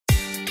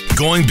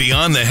Going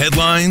beyond the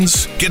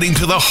headlines, getting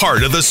to the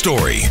heart of the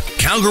story.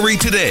 Calgary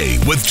Today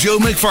with Joe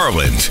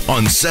McFarland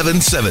on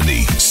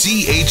 770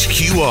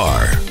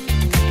 CHQR.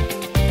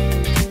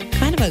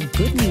 Kind of a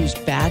good news,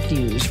 bad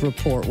news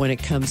report when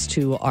it comes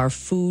to our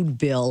food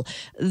bill.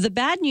 The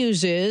bad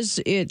news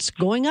is it's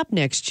going up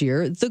next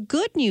year. The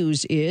good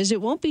news is it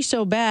won't be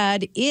so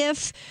bad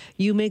if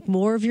you make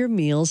more of your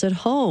meals at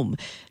home.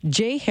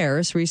 Jay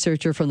Harris,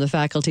 researcher from the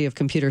Faculty of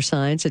Computer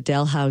Science at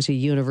Dalhousie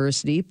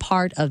University,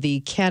 part of the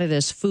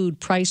Canada's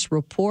Food Price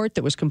Report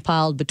that was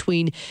compiled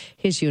between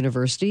his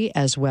university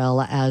as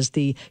well as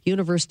the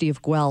University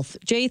of Guelph.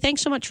 Jay,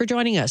 thanks so much for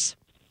joining us.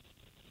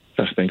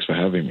 Thanks for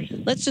having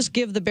me. Let's just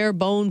give the bare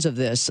bones of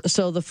this.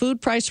 So the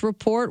food price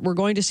report, we're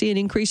going to see an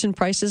increase in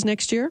prices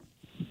next year?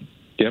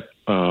 Yep.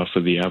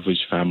 For the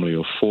average family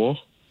of four,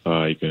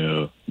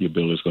 your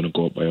bill is going to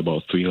go up by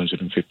about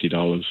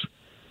 $350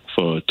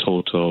 for a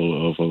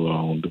total of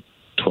around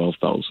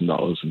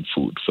 $12,000 in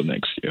food for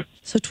next year.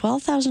 So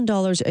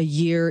 $12,000 a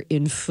year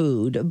in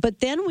food. But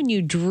then when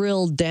you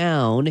drill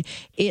down,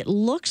 it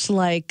looks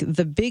like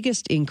the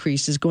biggest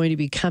increase is going to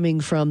be coming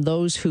from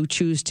those who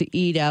choose to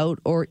eat out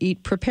or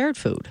eat prepared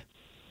food.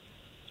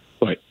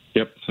 Right.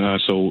 Yep.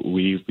 So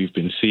we've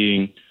been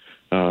seeing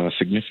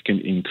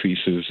significant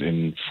increases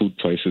in food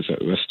prices at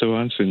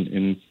restaurants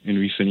in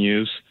recent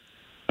years.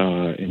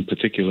 In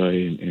particular,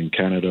 in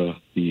Canada,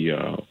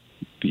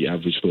 the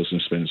average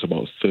person spends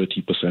about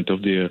 30%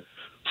 of their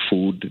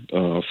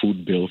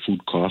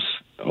food costs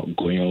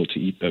going out to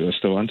eat at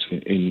restaurants.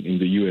 In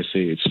the USA,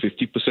 it's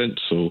 50%.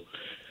 So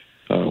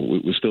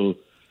we're still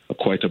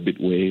quite a bit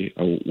ways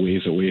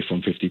away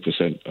from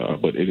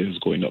 50%, but it is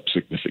going up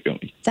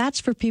significantly.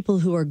 That's for people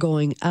who are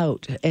going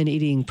out and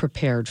eating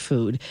prepared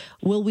food.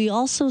 Will we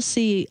also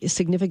see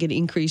significant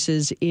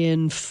increases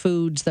in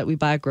foods that we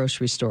buy at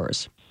grocery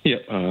stores? Yeah,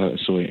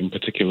 so in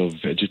particular,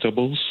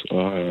 vegetables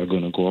are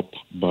going to go up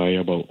by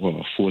about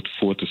 4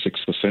 to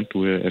 6%,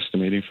 we're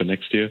estimating for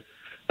next year.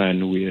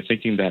 And we're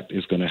thinking that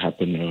is going to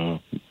happen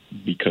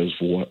because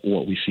what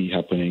we see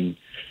happening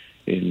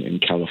in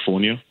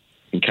California.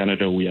 In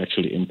Canada, we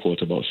actually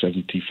import about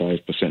 75%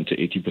 to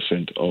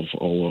 80% of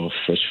our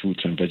fresh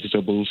fruits and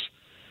vegetables,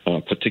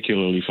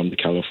 particularly from the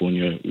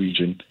California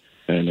region.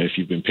 And if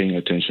you've been paying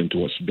attention to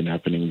what's been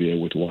happening there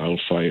with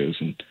wildfires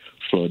and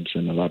floods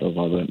and a lot of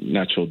other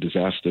natural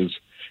disasters,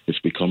 it's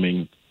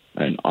becoming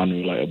an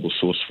unreliable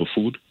source for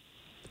food.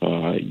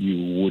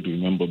 You would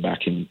remember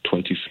back in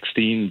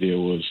 2016, there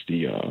was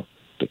the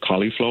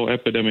cauliflower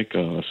epidemic.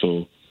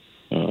 So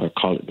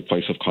the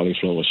price of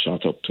cauliflower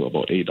shot up to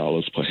about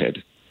 $8 per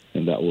head.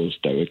 And that was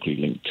directly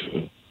linked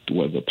to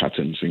weather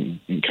patterns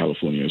in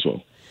California as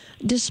well.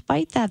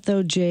 Despite that,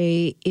 though,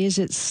 Jay, is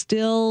it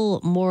still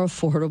more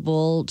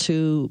affordable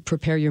to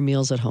prepare your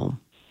meals at home?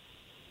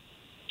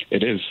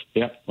 It is,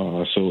 yeah.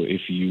 So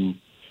if you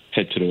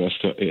head to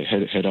the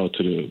head out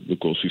to the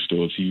grocery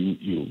stores,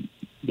 you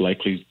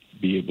likely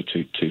be able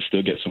to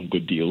still get some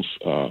good deals.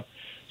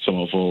 Some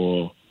of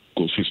our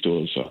grocery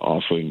stores are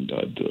offering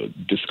the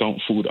discount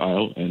food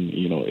aisle, and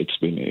it's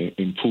been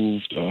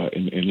improved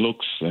in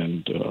looks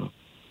and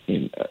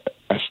in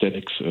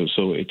aesthetics.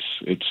 So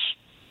it's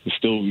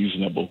still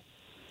reasonable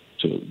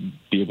to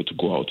be able to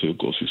go out to the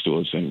grocery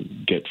stores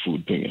and get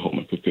food, bring it home,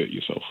 and prepare it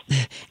yourself.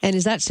 And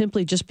is that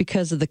simply just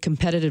because of the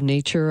competitive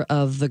nature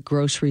of the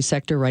grocery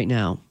sector right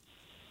now?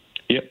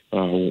 Yep.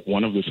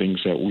 One of the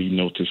things that we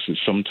noticed is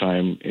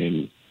sometime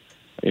in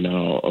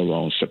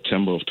around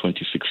September of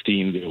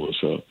 2016, there was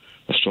a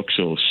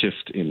structural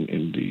shift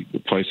in the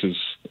prices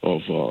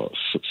of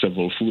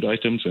several food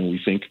items, and we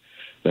think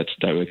that's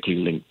directly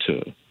linked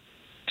to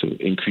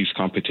increased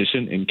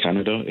competition in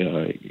Canada.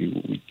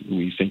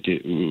 We think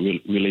it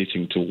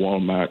relating to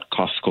Walmart,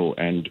 Costco,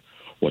 and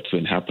what's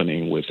been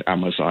happening with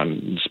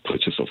Amazon's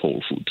purchase of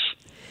Whole Foods.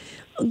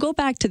 Go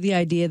back to the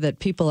idea that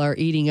people are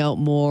eating out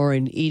more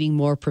and eating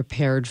more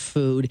prepared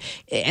food,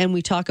 and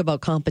we talk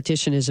about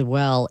competition as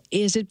well.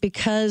 Is it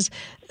because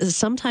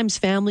sometimes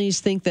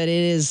families think that it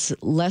is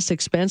less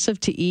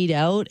expensive to eat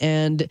out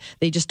and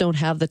they just don't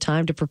have the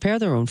time to prepare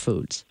their own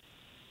foods?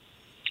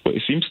 Well,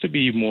 it seems to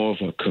be more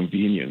of a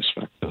convenience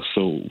factor.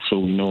 So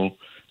we know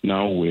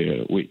now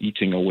we're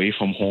eating away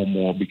from home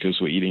more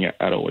because we're eating at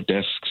our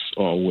desks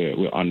or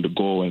we're on the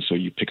go, and so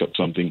you pick up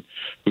something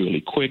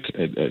really quick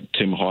at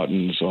Tim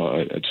Hortons or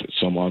at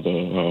some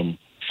other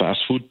fast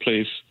food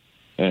place,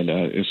 and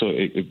so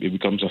it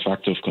becomes a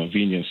factor of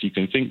convenience. You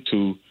can think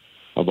too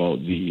about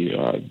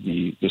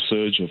the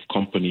surge of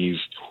companies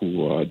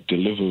who are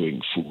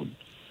delivering food.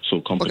 So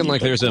companies looking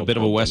like there's a bit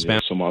of a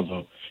westbound. Some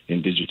other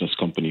indigenous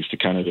companies to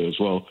Canada as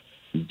well.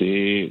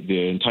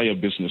 Their entire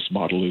business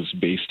model is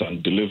based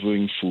on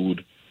delivering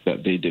food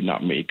that they did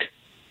not make.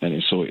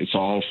 And so it's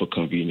all for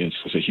convenience.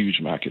 There's a huge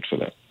market for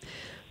that.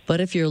 But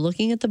if you're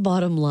looking at the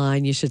bottom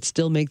line, you should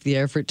still make the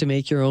effort to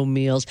make your own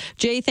meals.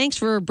 Jay, thanks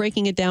for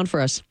breaking it down for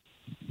us.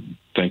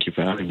 Thank you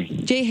for having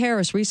me. Jay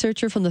Harris,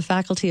 researcher from the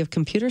Faculty of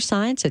Computer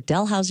Science at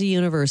Dalhousie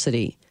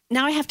University.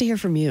 Now I have to hear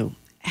from you.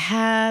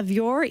 Have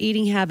your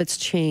eating habits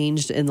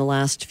changed in the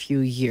last few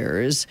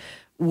years?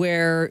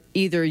 where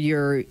either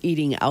you're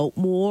eating out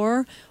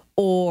more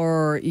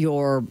or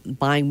you're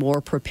buying more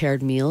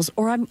prepared meals,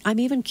 or I'm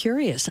even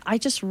curious. I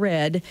just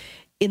read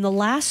in the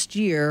last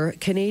year,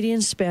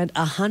 Canadians spent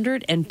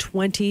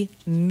 $120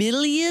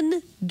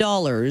 million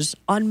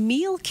on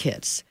meal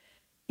kits.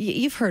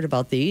 You've heard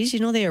about these. You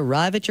know, they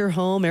arrive at your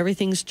home,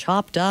 everything's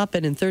chopped up,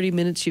 and in 30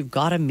 minutes you've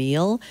got a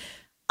meal.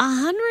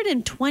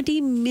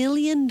 $120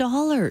 million.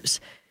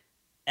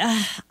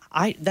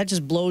 That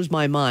just blows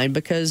my mind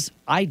because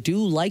I do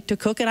like to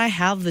cook and I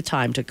have the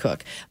time to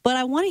cook. But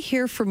I want to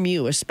hear from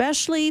you,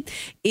 especially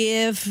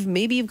if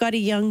maybe you've got a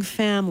young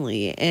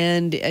family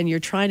and you're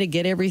trying to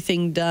get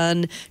everything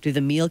done. Do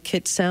the meal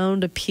kits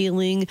sound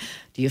appealing?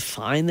 Do you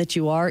find that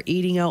you are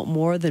eating out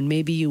more than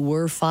maybe you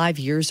were 5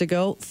 years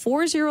ago?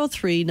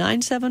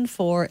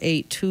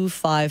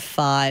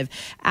 403-974-8255.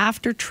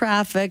 After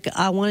traffic,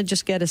 I want to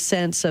just get a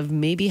sense of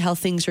maybe how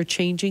things are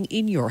changing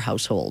in your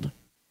household.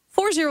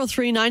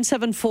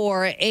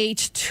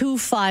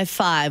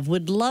 403-974-8255.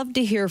 Would love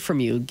to hear from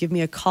you. Give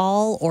me a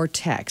call or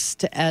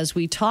text as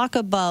we talk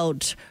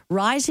about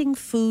rising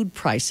food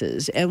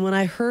prices. And when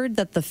I heard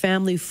that the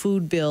family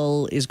food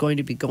bill is going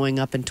to be going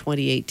up in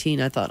 2018,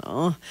 I thought,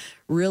 oh,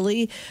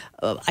 really?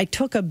 I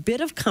took a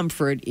bit of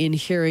comfort in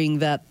hearing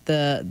that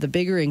the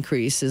bigger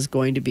increase is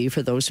going to be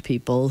for those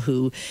people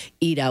who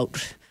eat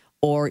out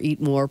or eat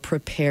more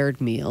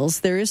prepared meals.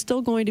 There is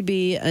still going to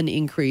be an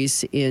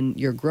increase in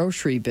your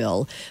grocery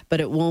bill,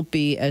 but it won't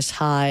be as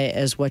high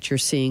as what you're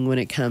seeing when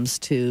it comes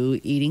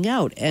to eating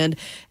out. And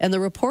the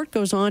report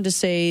goes on to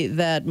say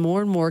that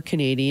more and more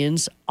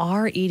Canadians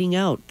are eating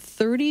out.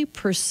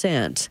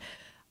 30%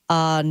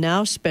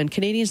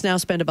 Canadians now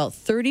spend about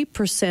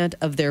 30%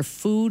 of their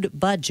food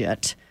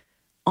budget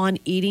on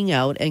eating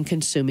out and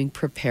consuming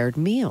prepared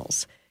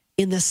meals.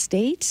 In the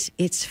States,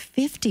 it's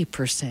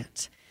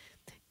 50%.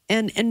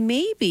 And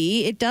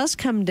maybe it does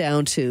come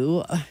down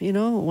to,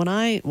 when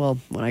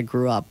I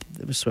grew up,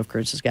 it was Swift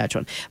Current,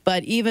 Saskatchewan.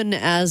 But even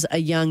as a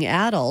young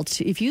adult,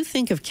 if you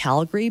think of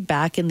Calgary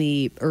back in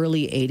the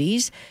early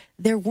 80s,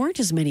 there weren't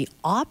as many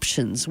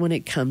options when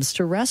it comes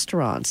to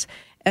restaurants.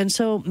 And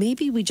so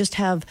maybe we just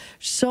have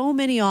so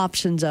many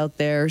options out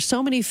there,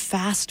 so many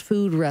fast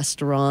food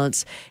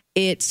restaurants.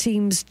 It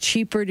seems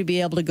cheaper to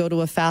be able to go to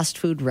a fast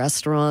food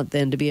restaurant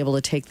than to be able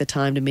to take the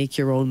time to make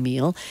your own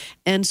meal.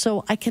 And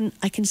so I can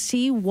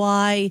see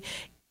why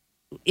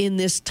in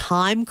this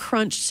time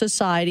crunch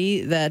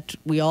society that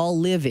we all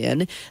live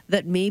in,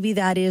 that maybe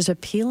that is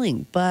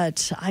appealing.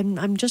 But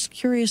I'm just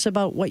curious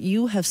about what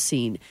you have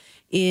seen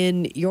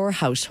in your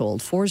household.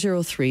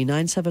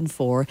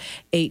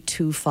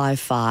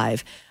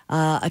 403-974-8255.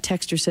 A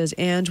texter says,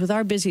 Ange, with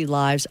our busy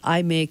lives,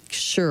 I make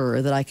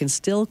sure that I can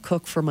still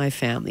cook for my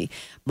family.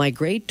 My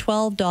grade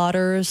 12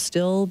 daughter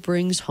still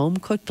brings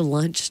home-cooked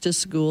lunch to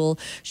school.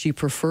 She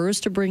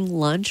prefers to bring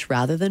lunch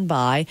rather than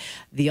buy.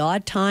 The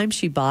odd time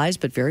she buys,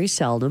 but very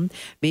seldom.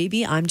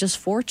 Maybe I'm just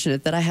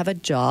fortunate that I have a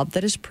job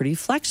that is pretty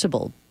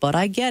flexible. But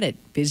I get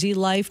it. Busy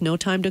life, no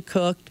time to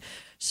cook.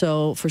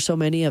 So for so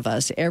many of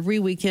us, every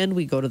weekend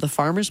we go to the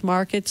farmers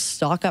market,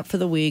 stock up for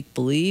the week.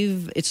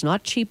 Believe it's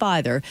not cheap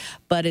either,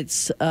 but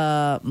it's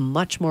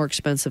much more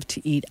expensive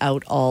to eat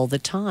out all the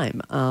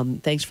time.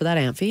 Thanks for that,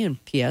 Amphi.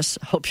 And P.S.,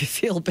 hope you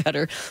feel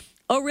better.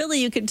 Oh,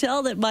 really? You can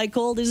tell that my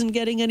cold isn't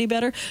getting any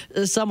better?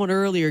 Someone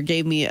earlier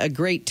gave me a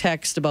great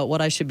text about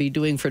what I should be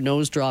doing for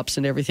nose drops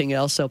and everything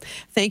else. So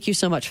thank you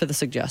so much for the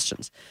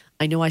suggestions.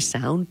 I know I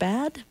sound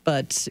bad,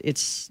 but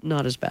it's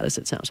not as bad as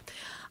it sounds.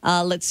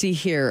 Let's see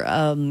here.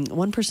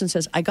 One person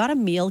says, I got a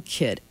meal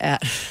kit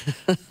at...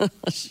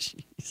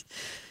 Jeez.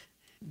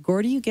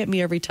 Gordy, you get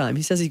me every time.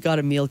 He says he got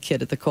a meal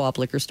kit at the Co-op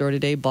liquor store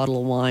today, bottle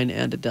of wine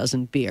and a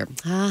dozen beer.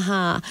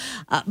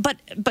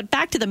 But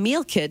back to the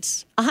meal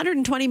kits,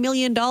 $120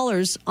 million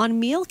on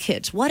meal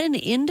kits. What an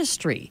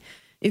industry.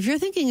 If you're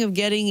thinking of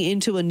getting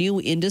into a new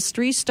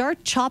industry,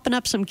 start chopping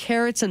up some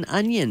carrots and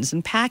onions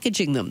and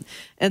packaging them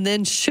and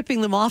then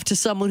shipping them off to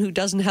someone who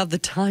doesn't have the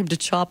time to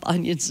chop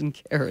onions and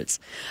carrots.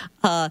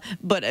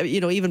 But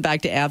even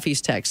back to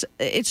Amphi's text,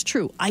 it's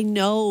true. I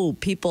know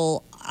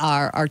people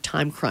are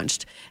time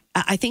crunched.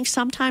 I think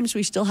sometimes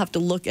we still have to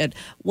look at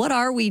what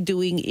are we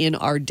doing in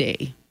our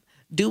day?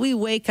 Do we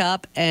wake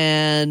up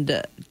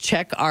and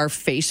check our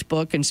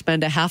Facebook and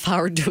spend a half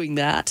hour doing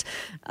that?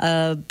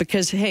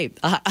 Because, hey,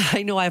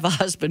 I know I have a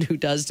husband who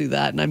does do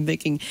that. And I'm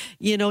thinking,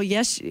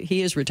 yes,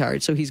 he is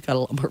retired, so he's got a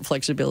lot more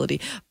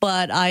flexibility.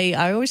 But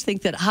I always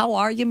think that how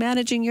are you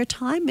managing your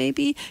time?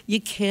 Maybe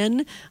you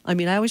can. I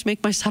mean, I always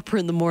make my supper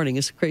in the morning,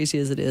 as crazy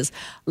as it is.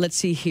 Let's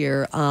see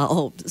here.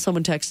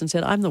 Someone texted and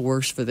said, I'm the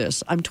worst for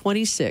this. I'm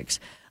 26.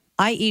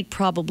 I eat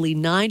probably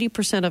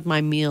 90% of my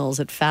meals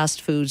at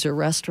fast foods or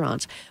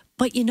restaurants.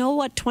 But you know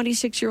what,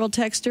 26-year-old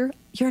texter?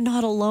 You're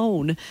not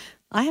alone.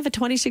 I have a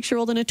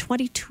 26-year-old and a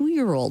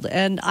 22-year-old,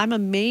 and I'm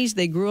amazed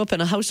they grew up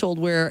in a household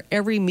where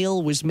every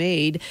meal was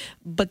made,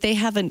 but they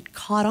haven't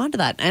caught on to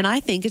that. And I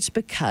think it's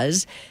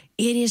because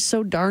it is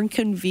so darn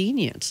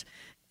convenient.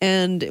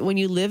 And when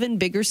you live in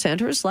bigger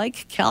centers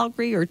like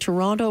Calgary or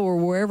Toronto or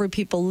wherever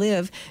people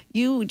live,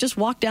 you just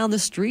walk down the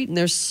street and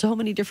there's so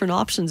many different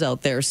options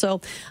out there.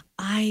 So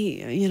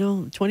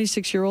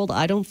 26-year-old,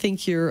 I don't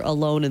think you're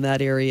alone in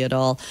that area at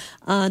all.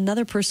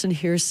 Another person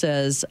here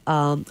says,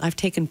 I've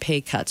taken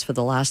pay cuts for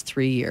the last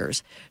 3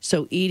 years.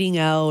 So eating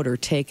out or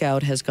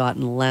takeout has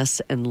gotten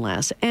less and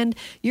less. And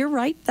you're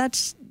right.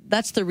 That's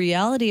the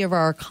reality of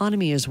our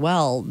economy as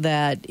well,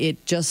 that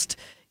it just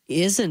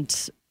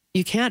isn't.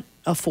 You can't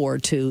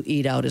afford to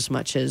eat out as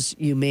much as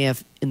you may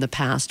have in the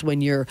past when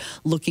you're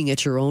looking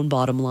at your own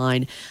bottom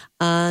line.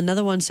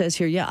 Another one says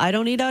here, I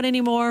don't eat out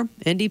anymore.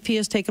 NDP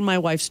has taken my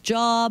wife's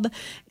job,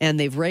 and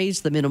they've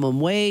raised the minimum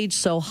wage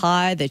so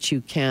high that you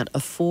can't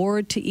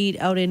afford to eat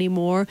out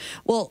anymore.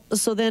 Well,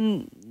 so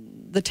then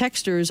the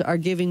texters are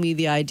giving me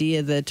the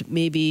idea that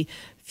maybe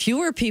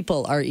fewer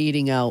people are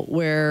eating out,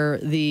 where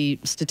the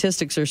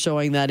statistics are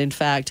showing that, in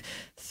fact,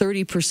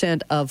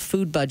 30% of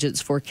food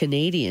budgets for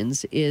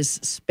Canadians is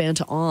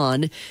spent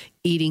on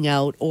eating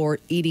out or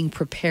eating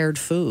prepared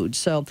food.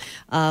 So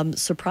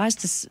surprised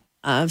to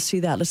see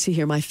that. Let's see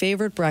here. My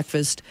favorite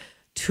breakfast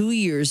 2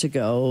 years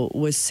ago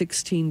was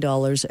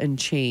 $16 and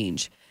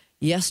change.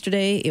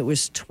 Yesterday, it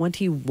was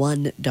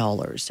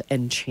 $21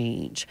 and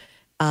change.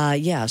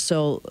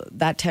 So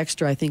that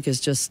texter, I think, is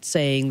just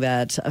saying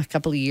that a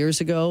couple of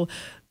years ago.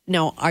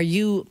 Now,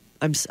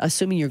 I'm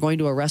assuming you're going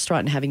to a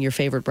restaurant and having your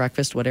favorite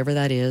breakfast, whatever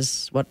that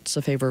is. What's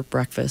a favorite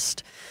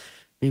breakfast?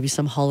 Maybe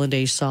some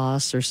hollandaise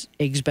sauce or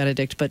eggs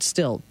Benedict, but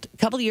still, a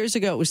couple of years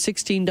ago it was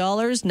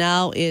 $16.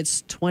 Now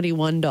it's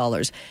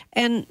 $21.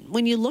 And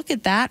when you look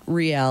at that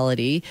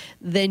reality,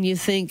 then you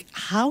think,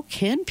 how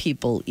can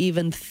people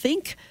even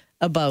think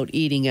about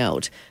eating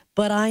out?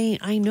 But I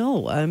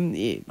know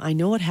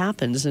it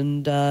happens,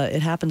 and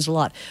it happens a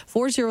lot.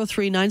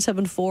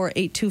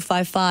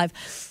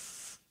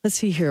 403-974-8255. Let's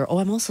see here.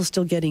 I'm also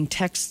still getting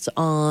texts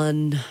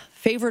on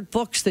favorite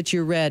books that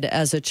you read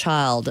as a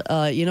child.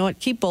 You know what?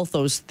 Keep both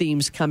those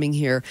themes coming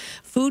here.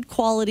 Food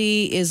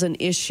quality is an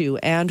issue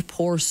and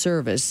poor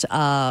service,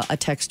 a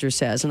texter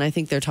says. And I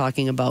think they're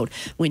talking about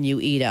when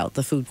you eat out.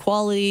 The food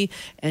quality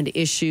and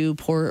issue,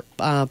 poor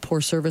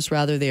service,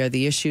 rather, they are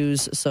the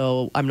issues.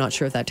 So I'm not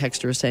sure if that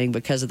texter is saying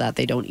because of that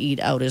they don't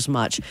eat out as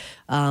much.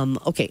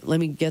 Okay,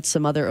 let me get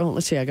some other...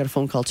 let's see. I got a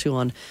phone call, too,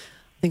 on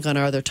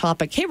our other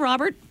topic. Hey,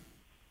 Robert.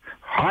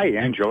 Hi,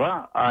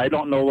 Angela. I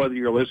don't know whether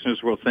your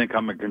listeners will think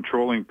I'm a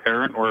controlling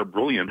parent or a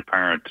brilliant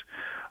parent.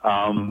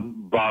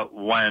 But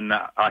when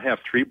I have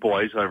 3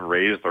 boys I've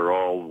raised, they're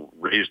all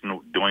raised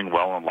and doing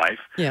well in life.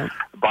 Yeah.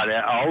 But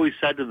I always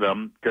said to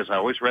them, because I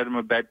always read them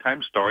a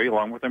bedtime story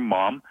along with their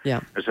mom. Yeah.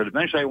 I said,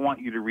 eventually I want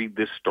you to read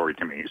this story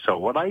to me. So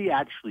what I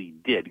actually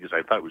did, because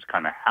I thought it was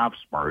kind of half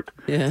smart,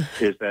 is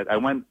that I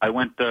went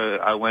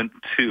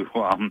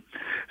to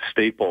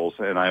Staples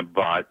and I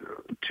bought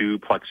 2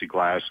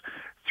 plexiglass,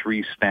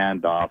 3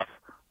 stand-off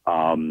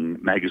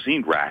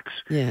magazine racks.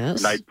 Yes.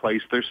 And I'd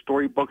place their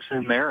storybooks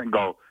in there and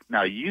go,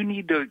 now you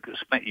need to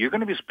you're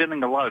going to be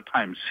spending a lot of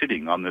time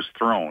sitting on this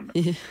throne.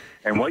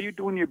 And while you're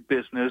doing your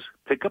business,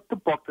 pick up the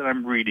book that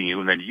I'm reading you,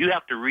 and then you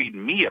have to read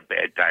me a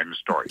bedtime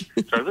story.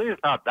 So I really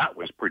thought that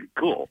was pretty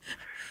cool.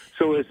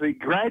 So as they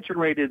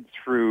graduated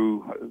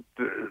through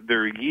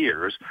their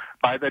years,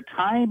 by the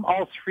time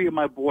all 3 of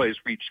my boys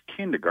reached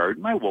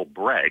kindergarten, I will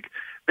brag,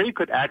 they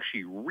could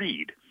actually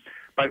read.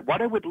 But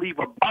what I would leave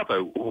above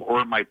it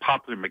or my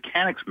popular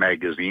mechanics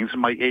magazines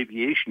and my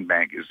aviation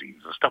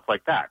magazines and stuff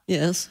like that.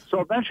 Yes. So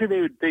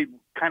eventually they'd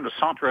kind of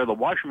saunter out of the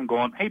washroom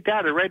going, hey,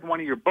 Dad, I read one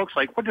of your books.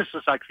 Like, what does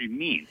this actually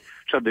mean?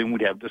 So then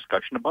we'd have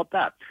discussion about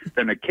that.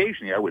 Then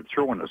occasionally I would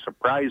throw in a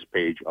surprise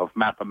page of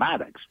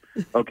mathematics.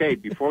 Okay,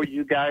 before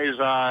you guys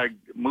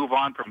move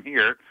on from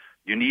here,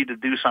 you need to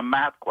do some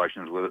math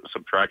questions with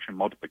subtraction,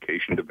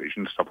 multiplication,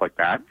 division, stuff like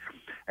that,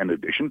 and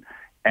addition.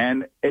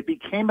 And it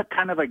became a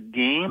kind of a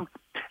game.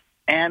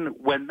 And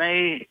when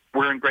they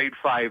were in grade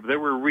 5, they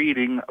were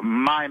reading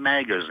my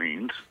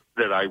magazines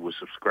that I was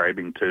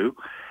subscribing to.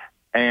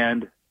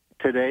 And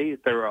today,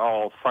 they're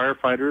all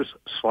firefighters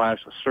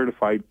 /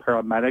 certified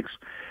paramedics.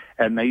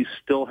 And they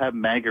still have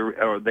they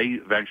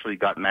eventually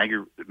got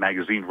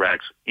magazine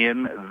racks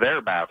in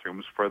their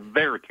bathrooms for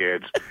their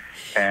kids.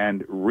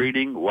 And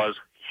reading was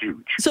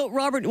huge. So,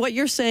 Robert, what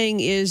you're saying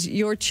is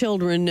your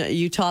children,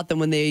 you taught them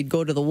when they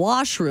go to the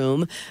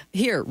washroom,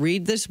 here,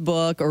 read this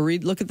book or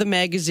look at the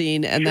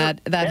magazine, and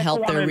that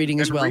helped their reading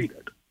as well.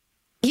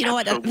 You know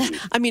Absolutely. what?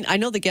 I mean, I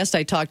know the guest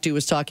I talked to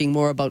was talking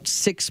more about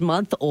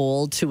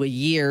 6-month-old to a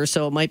year,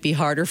 so it might be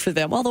harder for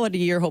them. Although at a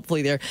year,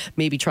 hopefully they're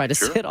maybe trying to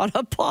sit on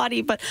a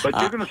potty. But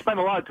you're going to spend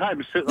a lot of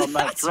time sitting on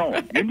that throne.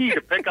 Right. You need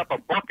to pick up a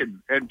book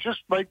and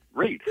just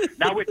read.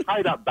 Now we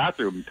tied up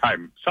bathroom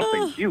time,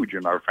 something huge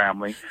in our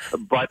family,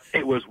 but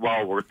it was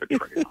well worth the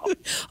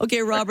trade-off.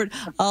 Okay, Robert,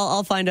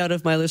 I'll find out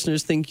if my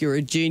listeners think you're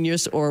a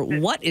genius or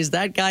what is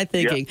that guy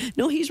thinking. Yeah.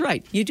 No, he's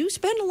right. You do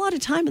spend a lot of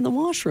time in the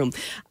washroom.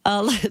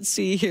 Let's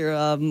see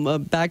here.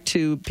 back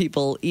to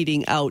people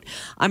eating out.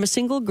 I'm a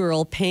single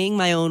girl paying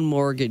my own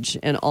mortgage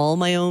and all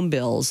my own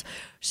bills.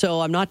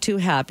 So I'm not too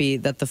happy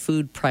that the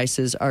food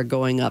prices are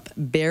going up,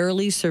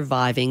 barely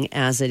surviving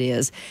as it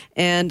is.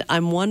 And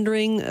I'm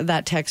wondering,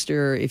 that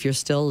texter, if you're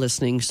still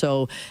listening,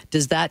 so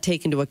does that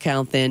take into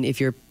account then if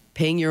you're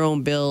paying your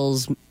own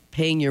bills,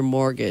 paying your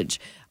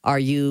mortgage, are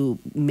you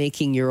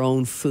making your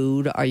own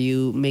food? Are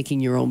you making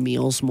your own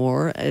meals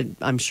more?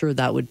 I'm sure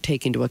that would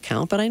take into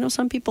account. But I know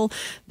some people,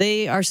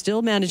 they are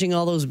still managing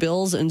all those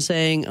bills and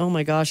saying, oh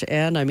my gosh,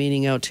 and I'm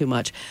eating out too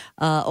much.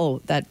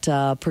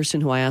 That person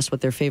who I asked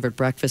what their favorite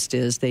breakfast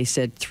is, they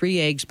said 3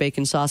 eggs,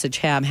 bacon, sausage,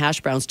 ham, hash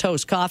browns,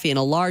 toast, coffee, and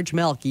a large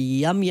milk.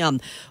 Yum, yum.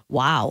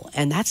 Wow.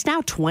 And that's now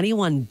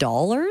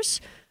 $21?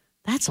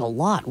 That's a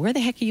lot. Where the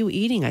heck are you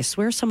eating? I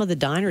swear some of the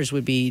diners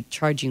would be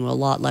charging you a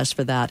lot less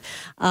for that.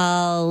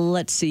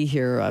 Let's see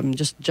here. I'm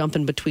just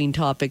jumping between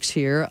topics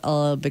here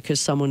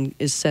because someone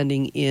is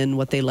sending in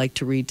what they like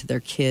to read to their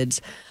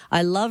kids.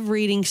 I love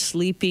reading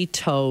Sleepy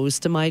Toes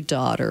to my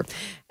daughter.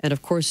 And,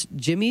 of course,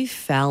 Jimmy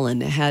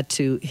Fallon had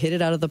to hit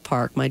it out of the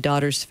park. My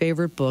daughter's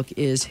favorite book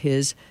is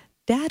his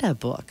Dada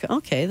book.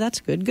 Okay,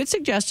 that's good. Good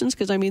suggestions,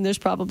 because, I mean, there's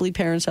probably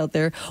parents out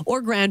there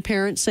or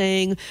grandparents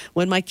saying,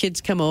 when my kids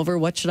come over,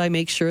 what should I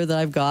make sure that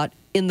I've got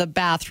in the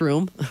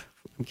bathroom?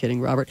 I'm kidding,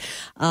 Robert.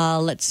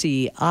 Let's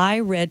see. I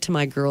read to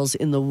my girls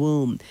in the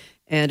womb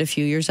and a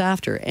few years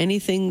after.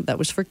 Anything that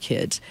was for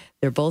kids.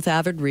 They're both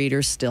avid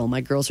readers still.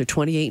 My girls are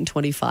 28 and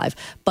 25.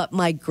 But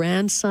my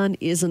grandson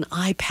is an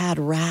iPad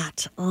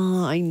rat.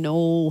 Oh, I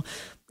know.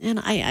 And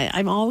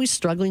I'm always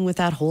struggling with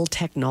that whole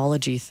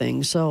technology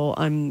thing. So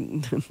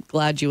I'm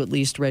glad you at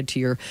least read to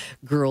your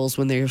girls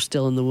when they were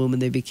still in the womb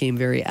and they became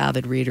very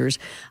avid readers.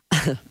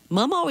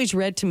 Mom always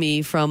read to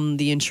me from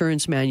the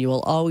insurance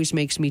manual. Always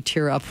makes me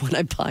tear up when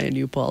I buy a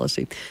new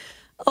policy.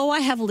 Oh,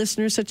 I have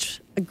listeners,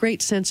 such a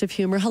great sense of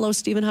humor. Hello,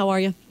 Stephen. How are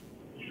you?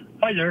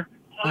 Hi there.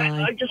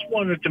 Hi. I just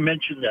wanted to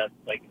mention that,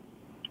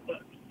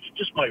 it's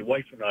just my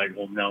wife and I at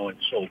home now, and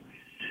so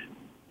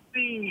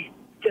we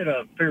get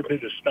a fair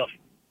bit of stuff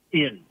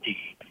in to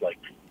eat,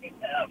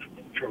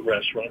 from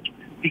restaurants,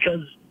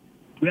 because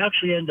we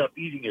actually end up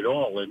eating it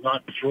all and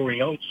not throwing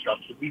out stuff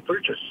that we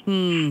purchase.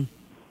 Hmm.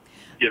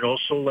 So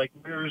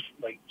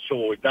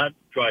so that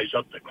drives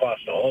up the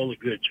cost of all the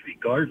goods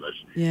regardless.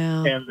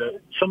 Yeah. And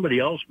somebody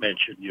else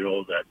mentioned,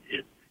 that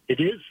it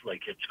is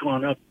it's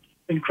gone up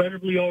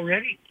incredibly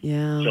already.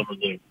 Yeah. Some of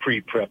the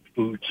pre-prepped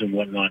foods and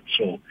whatnot.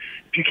 So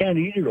if you can't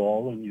eat it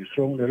all and you're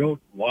throwing it out,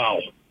 wow.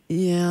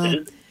 Yeah.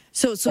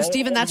 So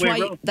Stephen,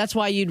 that's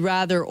why you'd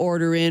rather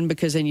order in,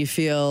 because then you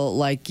feel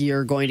like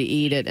you're going to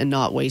eat it and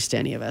not waste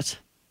any of it.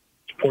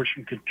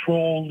 Portion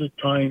control at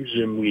times,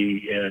 and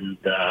we eat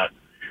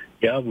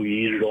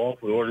it all.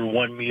 We order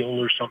one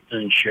meal or something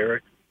and share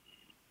it.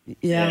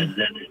 Yeah. And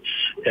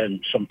then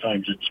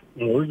sometimes it's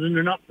more than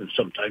enough, and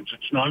sometimes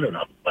it's not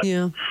enough. But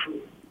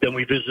then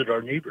we visit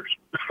our neighbors.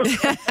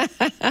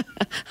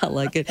 I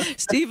like it.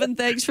 Stephen,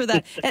 thanks for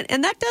that.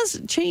 And that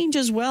does change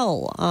as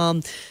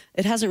well.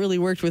 It hasn't really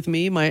worked with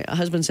me. My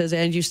husband says,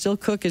 and you still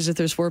cook as if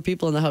there's 4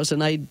 people in the house.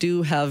 And I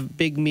do have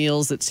big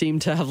meals that seem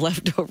to have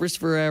leftovers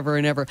forever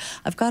and ever.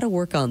 I've got to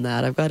work on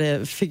that. I've got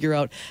to figure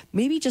out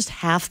maybe just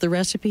half the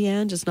recipe,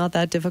 and it's not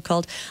that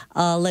difficult.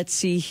 Let's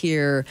see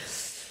here.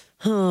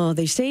 Oh,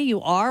 they say you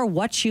are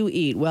what you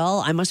eat.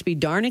 Well, I must be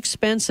darn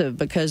expensive,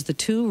 because the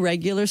 2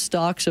 regular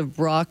stalks of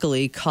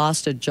broccoli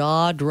cost a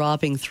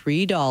jaw-dropping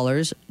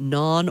 $3,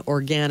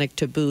 non-organic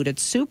to boot, at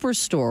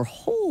Superstore.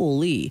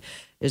 Holy,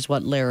 is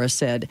what Lara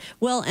said.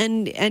 Well,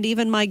 and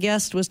even my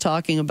guest was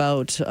talking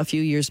about a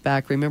few years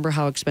back. Remember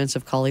how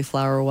expensive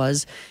cauliflower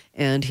was?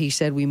 And he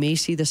said we may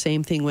see the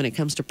same thing when it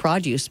comes to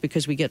produce,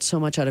 because we get so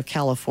much out of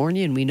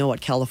California, and we know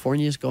what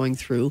California is going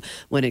through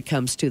when it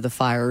comes to the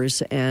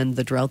fires and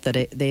the drought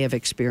that they have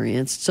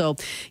experienced. So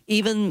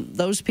even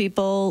those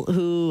people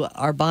who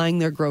are buying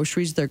their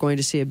groceries, they're going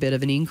to see a bit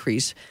of an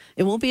increase.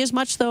 It won't be as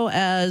much, though,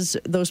 as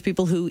those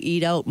people who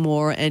eat out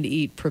more and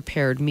eat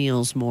prepared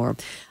meals more.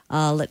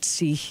 Let's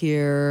see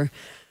here.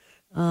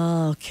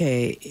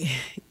 Okay.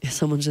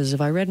 Someone says, if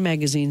I read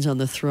magazines on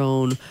the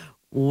throne,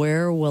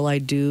 where will I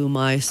do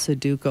my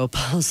Sudoku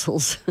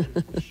puzzles?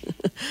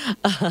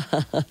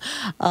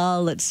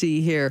 Let's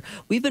see here.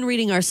 We've been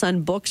reading our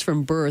son books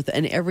from birth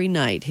and every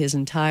night, his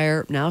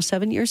entire, now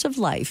 7 years of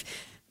life.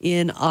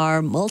 In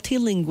our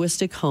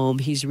multilinguistic home,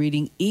 he's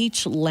reading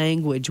each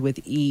language with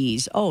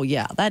ease. Oh,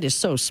 yeah, that is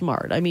so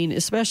smart. I mean,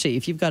 especially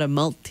if you've got a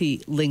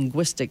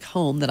multilinguistic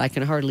home that I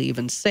can hardly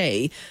even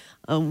say.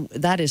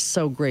 That is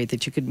so great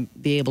that you could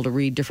be able to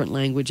read different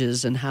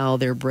languages and how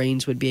their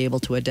brains would be able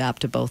to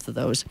adapt to both of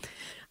those.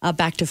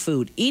 Back to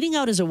food. Eating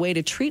out is a way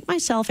to treat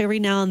myself every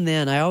now and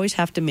then. I always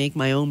have to make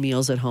my own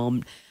meals at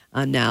home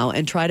now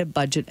and try to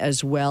budget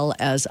as well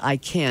as I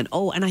can.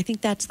 Oh, and I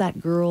think that's that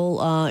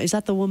girl. Is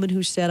that the woman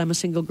who said, I'm a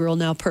single girl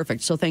now?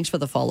 Perfect. So thanks for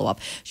the follow-up.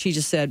 She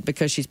just said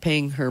because she's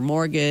paying her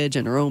mortgage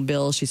and her own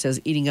bills, she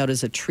says eating out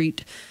is a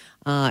treat.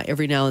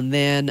 every now and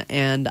then,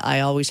 and I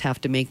always have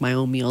to make my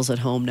own meals at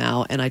home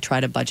now, and I try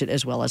to budget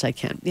as well as I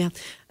can. Yeah,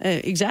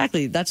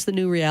 exactly. That's the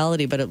new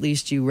reality, but at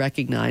least you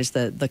recognize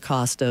the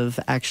cost of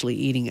actually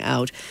eating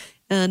out.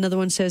 Another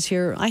one says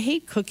here, I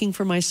hate cooking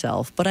for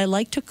myself, but I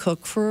like to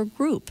cook for a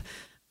group.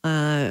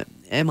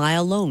 Am I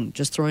alone?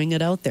 Just throwing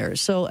it out there.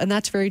 So, and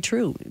that's very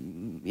true.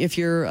 If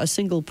you're a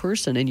single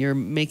person and you're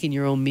making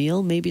your own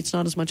meal, maybe it's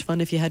not as much fun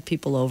if you had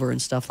people over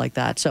and stuff like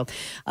that. So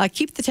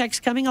keep the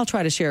text coming. I'll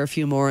try to share a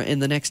few more in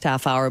the next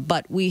half hour,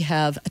 but we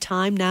have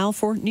time now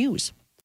for news.